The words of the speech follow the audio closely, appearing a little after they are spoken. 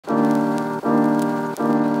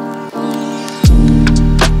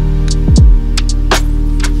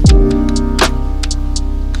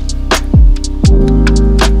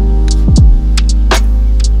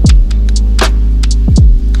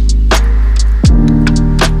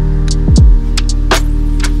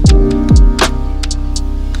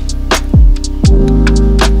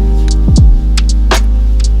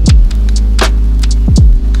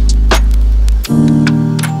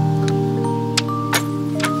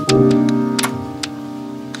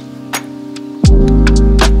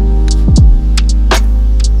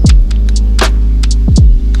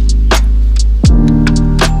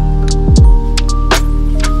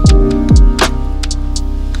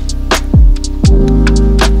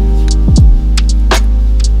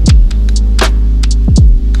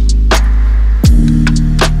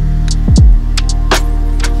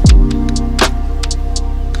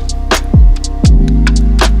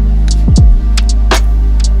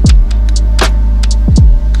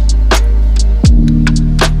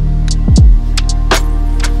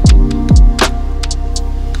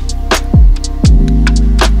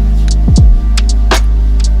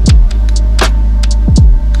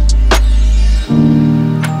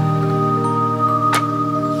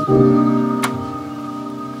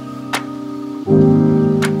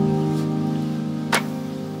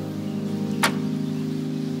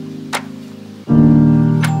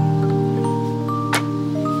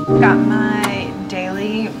Got my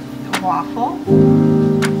daily waffle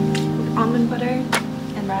with almond butter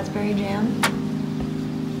and raspberry jam.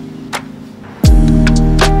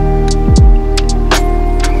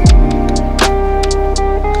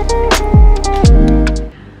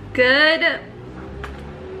 Good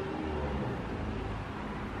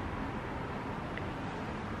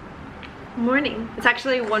morning. It's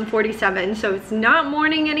actually 1:47, so it's not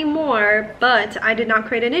morning anymore, but I did not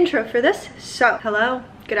create an intro for this. So hello,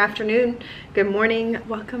 good afternoon, good morning,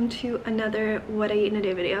 welcome to another what I eat in a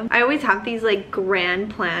day video. I always have these like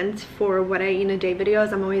grand plans for what I eat in a day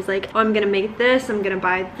videos. I'm always like, oh, I'm gonna make this, I'm gonna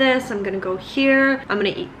buy this, I'm gonna go here, I'm gonna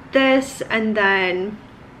eat this, and then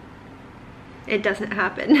it doesn't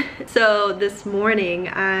happen. So this morning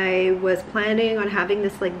I was planning on having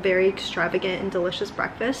this like very extravagant and delicious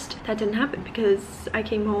breakfast. That didn't happen because I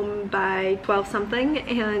came home by 12 something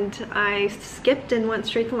and I skipped and went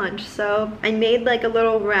straight to lunch. So I made like a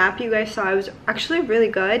little wrap you guys saw. It was actually really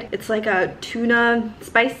good. It's like a tuna,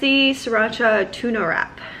 spicy sriracha tuna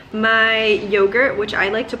wrap. My yogurt, which I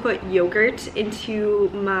like to put yogurt into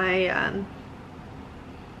my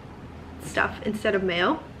stuff instead of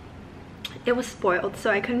mayo, it was spoiled, so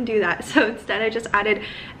I couldn't do that. So instead I just added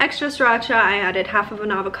extra sriracha. I added half of an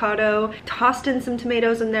avocado, tossed in some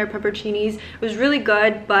tomatoes in there, pepperoncinis. It was really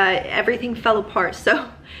good, but everything fell apart, so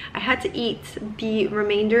I had to eat the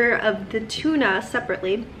remainder of the tuna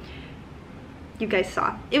separately. You guys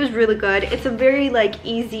saw. It was really good. It's a very like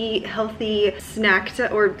easy, healthy snack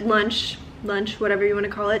or lunch, whatever you want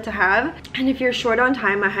to call it, to have. And if you're short on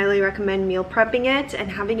time, I highly recommend meal prepping it and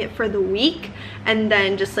having it for the week and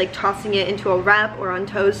then just like tossing it into a wrap or on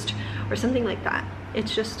toast or something like that.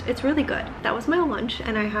 It's really good. That was my lunch,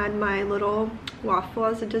 and I had my little waffle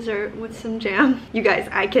as a dessert with some jam. You guys,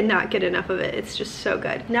 I cannot get enough of it. It's just so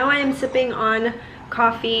good. Now I am sipping on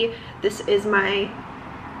coffee. This is my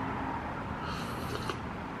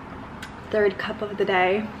third cup of the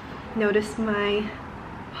day. Notice my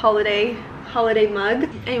holiday mug.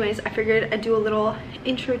 Anyways, I figured I'd do a little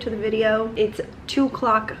intro to the video. It's 2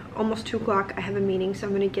 o'clock, almost 2 o'clock. I have a meeting, so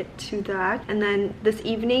I'm gonna get to that. And then this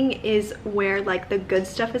evening is where like the good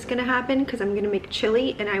stuff is gonna happen, because I'm gonna make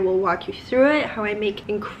chili and I will walk you through it, how I make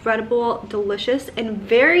incredible, delicious, and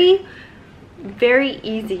very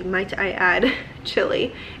easy, might I add,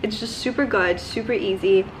 chili. It's just super good, super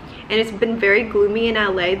easy. And it's been very gloomy in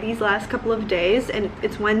LA these last couple of days, and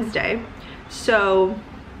it's Wednesday, so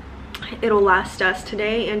it'll last us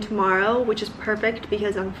today and tomorrow, which is perfect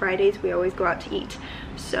because on Fridays we always go out to eat.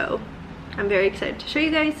 So I'm very excited to show you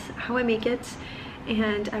guys how I make it,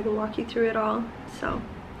 and I will walk you through it all. So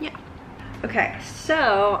yeah. Okay,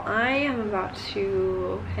 so I am about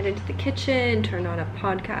to head into the kitchen, turn on a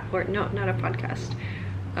podcast, or no, not a podcast,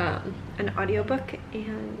 an audiobook,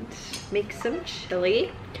 and make some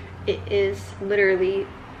chili. It is literally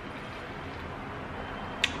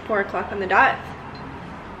 4 o'clock on the dot.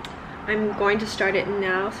 I'm going to start it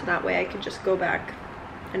now so that way I can just go back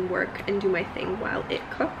and work and do my thing while it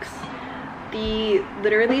cooks.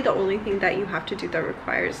 Literally the only thing that you have to do that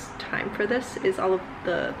requires time for this is all of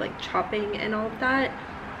the like chopping and all of that.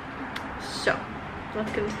 So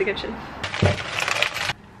let's get into the kitchen.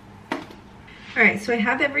 Alright, so I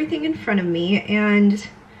have everything in front of me, and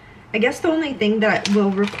I guess the only thing that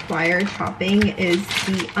will require chopping is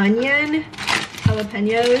the onion,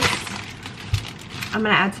 jalapenos. I'm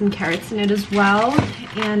gonna add some carrots in it as well,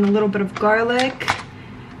 and a little bit of garlic,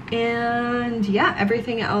 and yeah,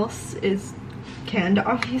 everything else is canned,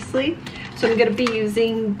 obviously. So I'm gonna be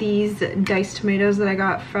using these diced tomatoes that I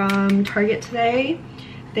got from Target today.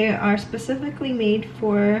 They are specifically made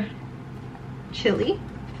for chili.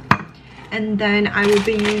 And then I will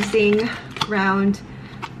be using ground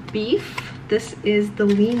beef. This is the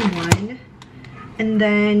lean one. And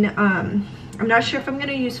then I'm not sure if I'm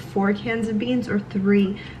gonna use 4 cans of beans or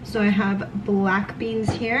 3. So I have black beans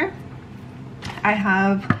here. I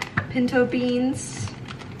have pinto beans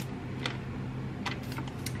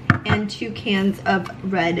and 2 cans of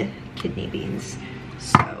red kidney beans.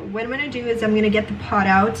 So what I'm gonna do is I'm gonna get the pot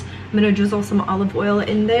out. I'm gonna drizzle some olive oil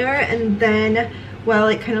in there, and then while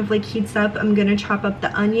it kind of like heats up, I'm gonna chop up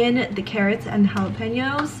the onion, the carrots, and the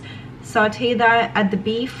jalapenos, saute that, add the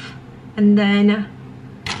beef, and then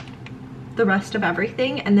the rest of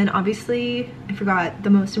everything. And then obviously I forgot the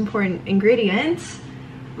most important ingredient,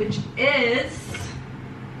 which is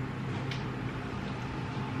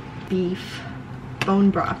beef bone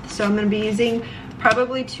broth. So I'm gonna be using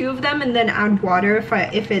probably 2 of them, and then add water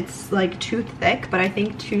if it's like too thick, but I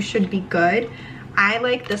think 2 should be good. I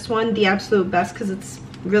like this one the absolute best because it's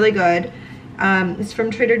really good. It's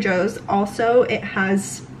from Trader Joe's. Also, it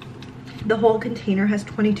has, the whole container has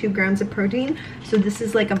 22 grams of protein, so this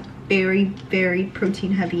is like a very, very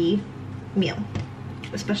protein heavy meal,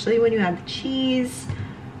 especially when you add the cheese,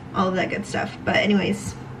 all of that good stuff. But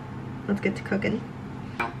anyways, let's get to cooking.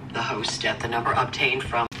 The host at the number obtained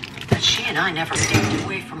from that she and I never stayed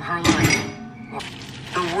away from her life.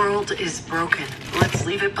 The world is broken. Let's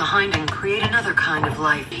leave it behind and create another kind of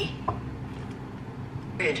life.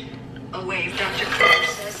 A wave, Dr. Kroger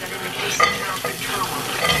says that in the case of childhood trauma.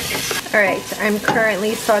 Alright, I'm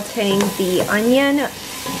currently sauteing the onion,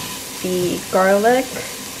 the garlic,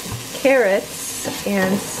 carrots,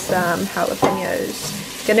 and some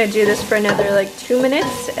jalapenos. Gonna do this for another like 2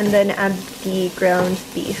 minutes and then add the ground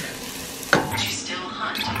beef. She's still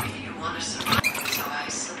hot if you want to survive, so I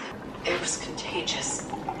said it was contagious.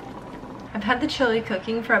 I've had the chili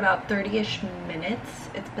cooking for about 30-ish minutes.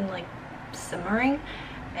 It's been like simmering,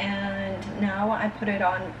 and now I put it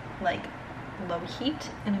on like low heat,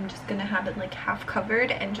 and I'm just gonna have it like half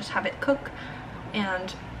covered and just have it cook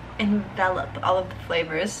and envelop all of the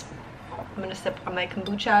flavors. I'm gonna sip on my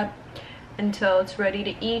kombucha until it's ready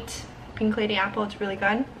to eat. Pink Lady Apple, it's really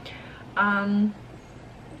good. And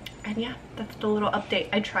yeah, that's the little update.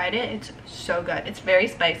 I tried it, it's so good. It's very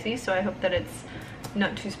spicy, so I hope that it's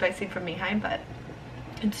not too spicy for Mihai, but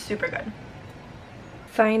it's super good.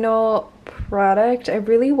 Final product. I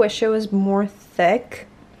really wish it was more thick,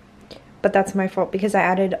 but that's my fault because I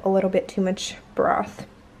added a little bit too much broth.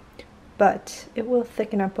 But it will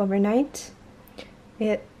thicken up overnight.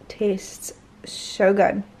 It tastes so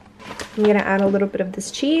good. I'm gonna add a little bit of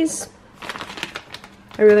this cheese.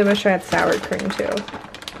 I really wish I had sour cream too.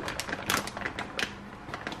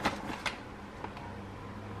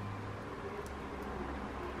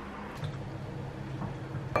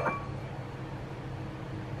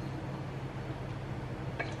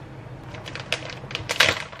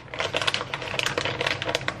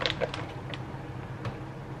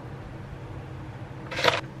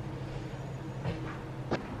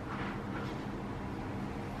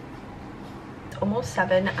 Almost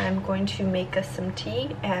 7. I'm going to make us some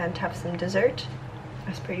tea and have some dessert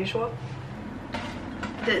as per usual.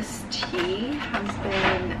 This tea has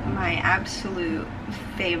been my absolute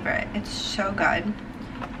favorite. It's so good.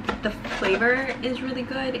 The flavor is really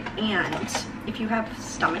good, and if you have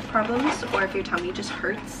stomach problems, or if your tummy just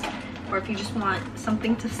hurts, or if you just want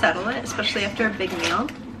something to settle it, especially after a big meal,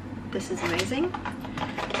 this is amazing.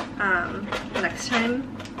 Next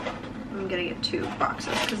time I'm gonna get 2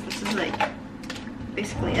 boxes because this is like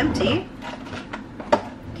basically empty.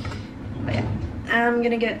 But yeah, I'm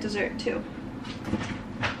gonna get dessert too.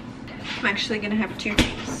 I'm actually gonna have 2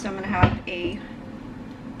 things. So I'm gonna have a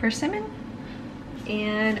persimmon,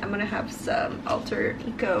 and I'm gonna have some Alter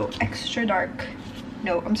Eco extra dark,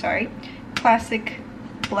 no, I'm sorry, classic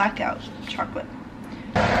blackout chocolate.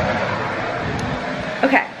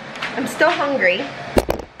 Okay, I'm still hungry.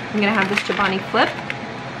 I'm gonna have this Chobani flip.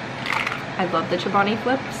 I love the Chobani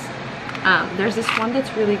flips. There's this one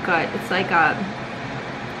that's really good. It's like a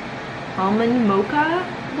almond mocha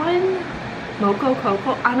one, mocha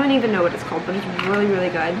cocoa. I don't even know what it's called, but it's really, really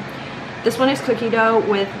good. This one is cookie dough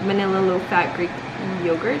with vanilla low-fat Greek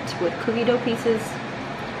yogurt with cookie dough pieces,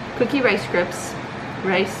 cookie rice crisps,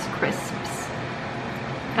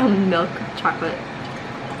 milk chocolate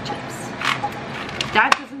chips.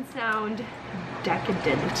 That doesn't sound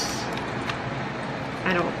decadent.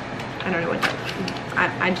 I don't know what that,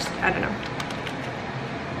 I don't know.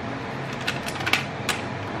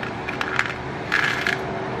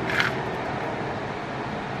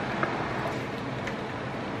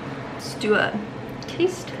 Let's do a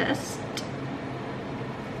taste test.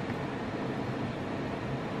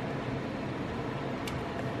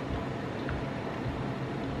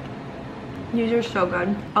 These are so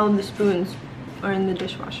good. All of the spoons are in the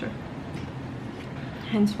dishwasher.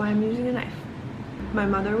 Hence why I'm using a knife. My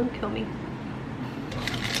mother would kill me.